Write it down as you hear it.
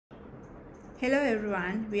Hello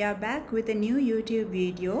everyone, we are back with a new YouTube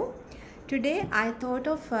video. Today I thought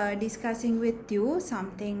of discussing with you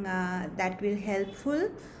something that will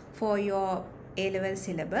helpful for your A-level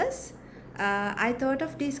syllabus. I thought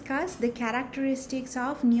of discuss the characteristics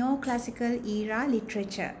of neoclassical era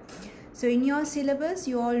literature. So in your syllabus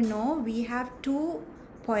you all know we have two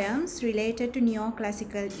poems related to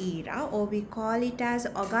neoclassical era, or we call it as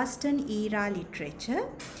Augustan era literature.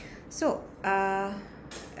 So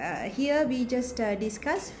here we just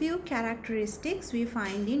discuss few characteristics we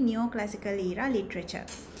find in neoclassical era literature.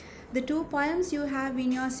 The two poems you have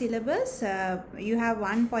in your syllabus, you have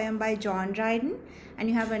one poem by John Dryden and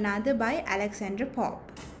you have another by Alexander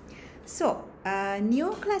Pope. So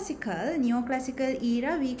neoclassical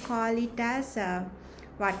era, we call it as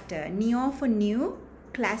neo for new,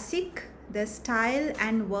 classic, the style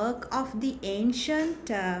and work of the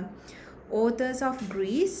ancient authors of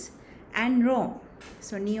Greece and Rome.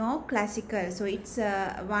 So neoclassical, so it's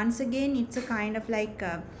once again it's a kind of like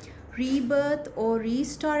a rebirth or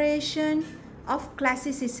restoration of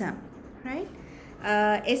classicism, right?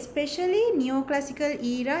 Especially neoclassical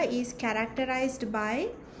era is characterized by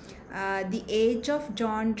the age of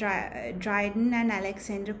John Dryden and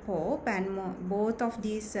Alexander Pope, and both of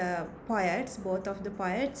these poets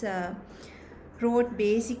wrote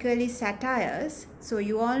basically satires. So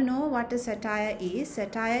you all know what a satire is.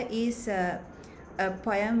 Satire is a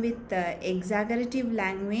poem with exaggerative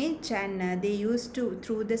language, and they used to,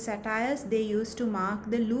 through the satires, they used to mark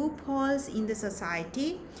the loopholes in the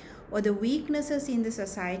society or the weaknesses in the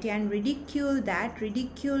society and ridicule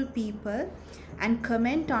people and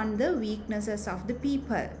comment on the weaknesses of the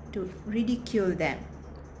people to ridicule them.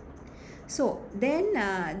 So then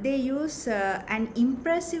they use an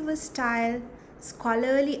impressive style,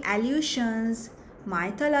 scholarly allusions,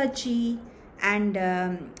 mythology, and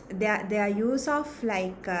their use of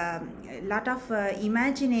like a lot of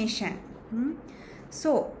imagination.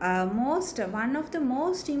 So one of the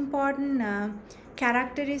most important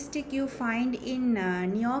characteristic you find in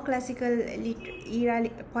neoclassical era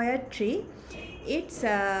poetry, it's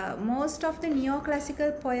most of the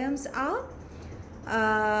neoclassical poems are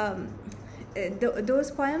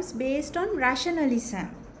those poems based on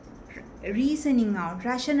rationalism,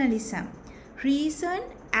 rationalism, reason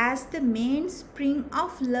as the mainspring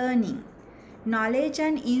of learning, knowledge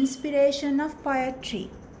and inspiration of poetry.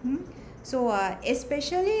 So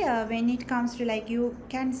especially when it comes to, like, you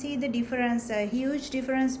can see the difference, a huge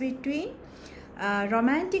difference between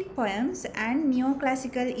romantic poems and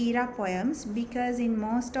neoclassical era poems, because in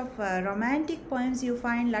most of romantic poems you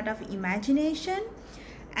find a lot of imagination,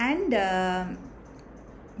 and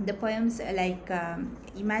the poems like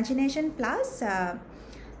imagination plus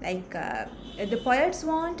the poets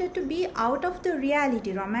wanted to be out of the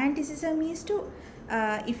reality. Romanticism is to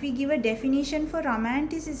if we give a definition for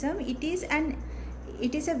romanticism, it is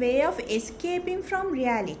a way of escaping from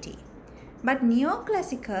reality. But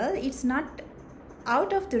neoclassical, it's not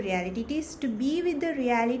out of the reality, it is to be with the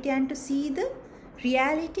reality and to see the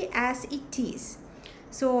reality as it is.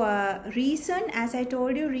 So reason, as I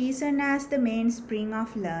told you, reason as the mainspring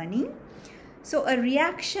of learning. So a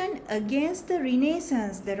reaction against the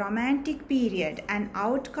Renaissance, the Romantic period, an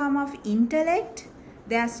outcome of intellect.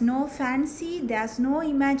 There's no fancy, there's no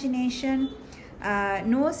imagination,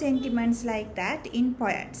 no sentiments like that in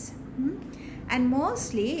poets. And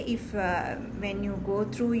mostly, if when you go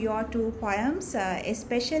through your two poems,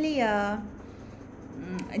 especially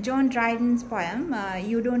John Dryden's poem,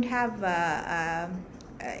 you don't have,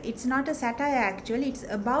 it's not a satire actually, it's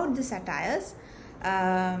about the satires.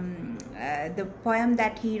 The poem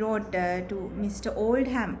that he wrote to Mr.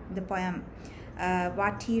 Oldham, the poem,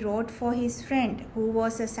 what he wrote for his friend who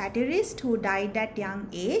was a satirist who died at young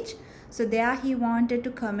age. So there he wanted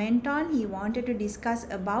to comment on, he wanted to discuss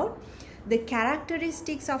about the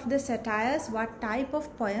characteristics of the satires, what type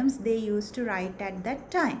of poems they used to write at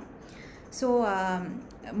that time. So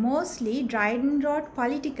mostly Dryden wrote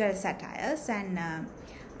political satires, and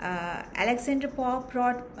Alexander Pope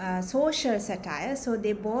wrote social satire. So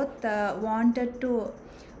they both wanted to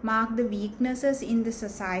mark the weaknesses in the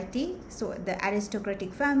society. So the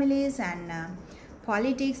aristocratic families and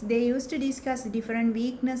politics, they used to discuss different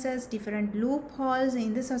weaknesses, different loopholes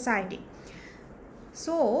in the society.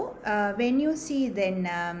 So when you see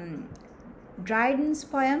then Dryden's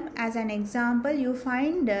poem as an example, you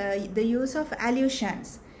find the use of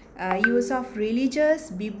allusions, use of religious,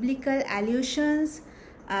 biblical allusions,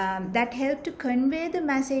 that help to convey the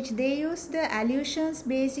message. They use the allusions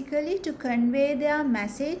basically to convey their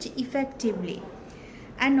message effectively.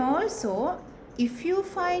 And also, if you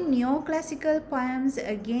find neoclassical poems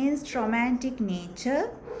against romantic nature,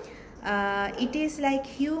 it is like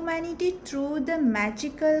humanity through the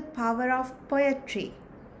magical power of poetry.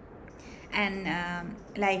 And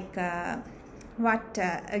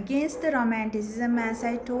against the romanticism, as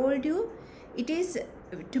I told you, it is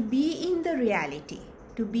to be in the reality,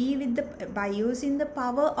 to be with the, by using the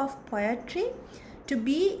power of poetry, to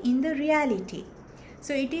be in the reality.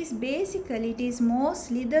 So it is basically, it is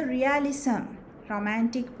mostly the realism.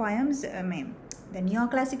 Romantic poems, the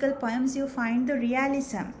neoclassical poems, you find the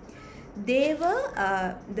realism. They were,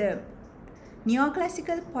 the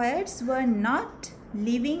neoclassical poets were not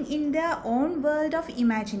living in their own world of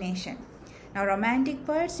imagination. Now romantic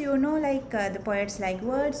poets, you know, like the poets like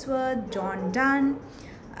Wordsworth, John Donne,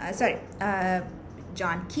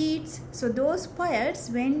 John Keats. So those poets,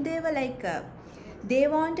 when they were like, they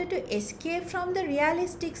wanted to escape from the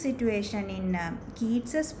realistic situation. In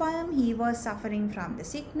Keats's poem, he was suffering from the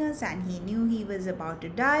sickness and he knew he was about to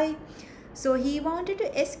die. So he wanted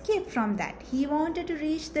to escape from that. He wanted to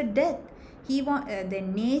reach the death. The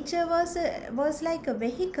nature was like a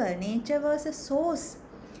vehicle. Nature was a source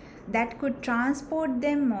that could transport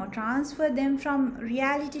them or transfer them from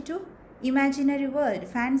reality to imaginary world,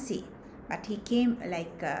 fancy. But he came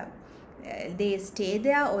like, they stay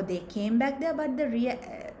there or they came back there, but the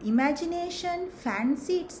imagination,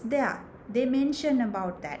 fancy, it's there. They mention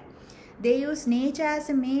about that. They use nature as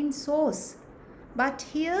a main source. But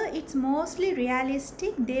here it's mostly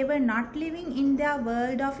realistic. They were not living in their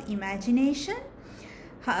world of imagination.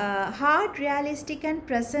 Hard, realistic, and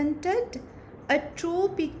presented a true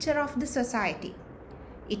picture of the society.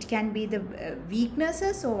 It can be the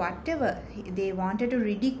weaknesses or whatever. They wanted to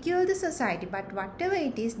ridicule the society, but whatever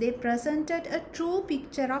it is, they presented a true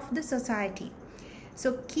picture of the society.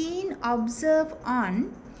 So keen observe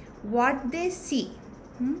on what they see.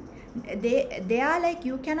 They are like,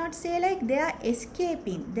 you cannot say like they are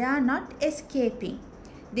escaping. They are not escaping.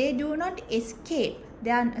 They do not escape.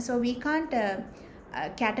 They are, so we can't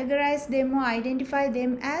categorize them or identify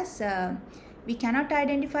them as, we cannot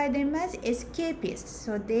identify them as escapists.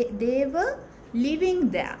 So they were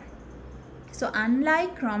living there. So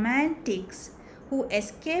unlike romantics who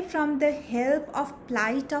escape from the help of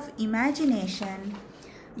plight of imagination,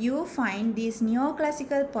 you find these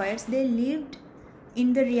neoclassical poets, they lived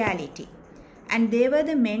in the reality, and they were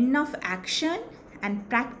the men of action, and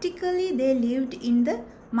practically they lived in the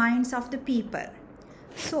minds of the people.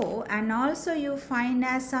 So, and also you find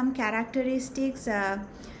as some characteristics,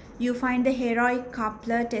 you find the heroic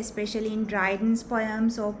couplet, especially in Dryden's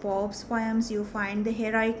poems or Pope's poems. You find the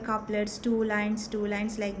heroic couplets, two lines,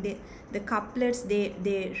 like the couplets,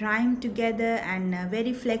 they rhyme together, and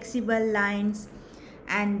very flexible lines.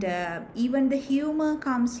 And even the humor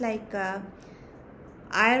comes like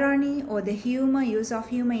irony or the humor, use of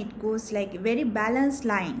humor, it goes like very balanced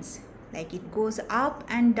lines, like it goes up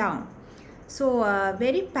and down. So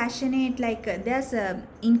very passionate, like there's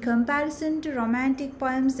in comparison to romantic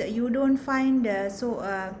poems, you don't find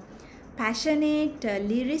passionate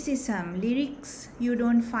lyrics, you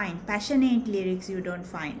don't find passionate lyrics, you don't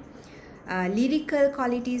find lyrical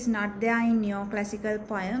qualities, not there in neoclassical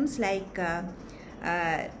poems, like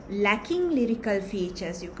lacking lyrical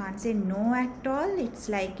features. You can't say no at all. It's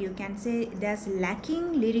like you can say there's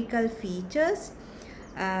lacking lyrical features,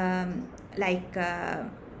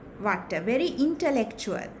 very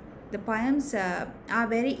intellectual. The poems are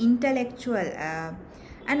very intellectual,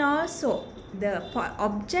 and also the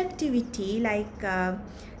objectivity, like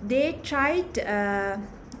they tried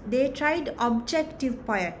objective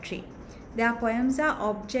poetry. Their poems are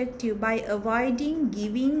objective by avoiding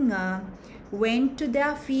giving vent to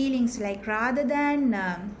their feelings, like rather than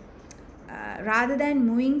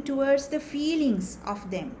moving towards the feelings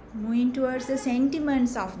of them, moving towards the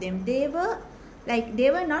sentiments of them, they were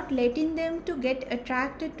not letting them to get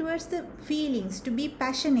attracted towards the feelings, to be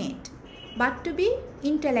passionate, but to be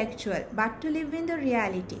intellectual, but to live in the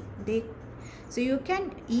reality. So you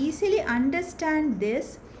can easily understand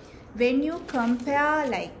this when you compare,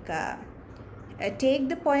 like take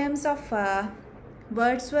the poems of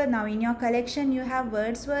Wordsworth. Now in your collection you have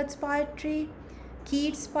Wordsworth's poetry,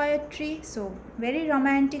 Keats' poetry, so very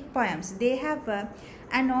romantic poems they have,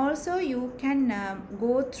 and also you can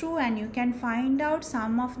go through and you can find out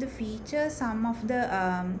some of the features, some of the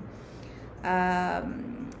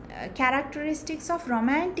characteristics of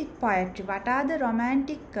romantic poetry. What are the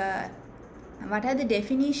romantic what are the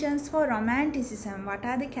definitions for romanticism, what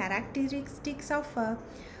are the characteristics of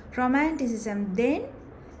romanticism? Then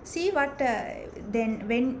see what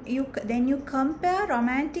then you compare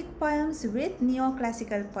romantic poems with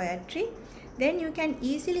neoclassical poetry, then you can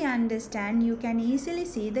easily understand, you can easily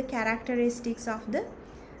see the characteristics of the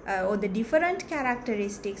or the different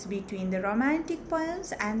characteristics between the romantic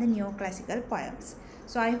poems and the neoclassical poems.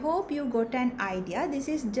 So I hope you got an idea. This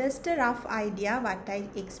is just a rough idea what I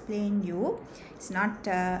explained you. It's not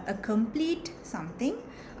a complete something.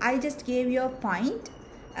 I just gave you a point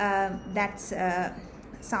that's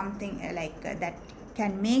something that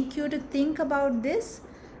can make you to think about this.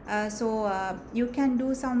 So you can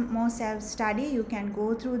do some more self-study. You can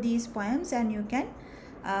go through these poems and you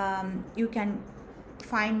can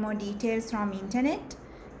find more details from internet,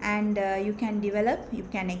 and you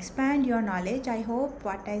can expand your knowledge. I hope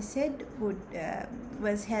what I said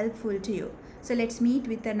was helpful to you. So let's meet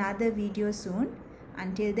with another video soon.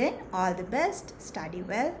 Until then, all the best, study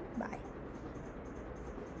well, bye.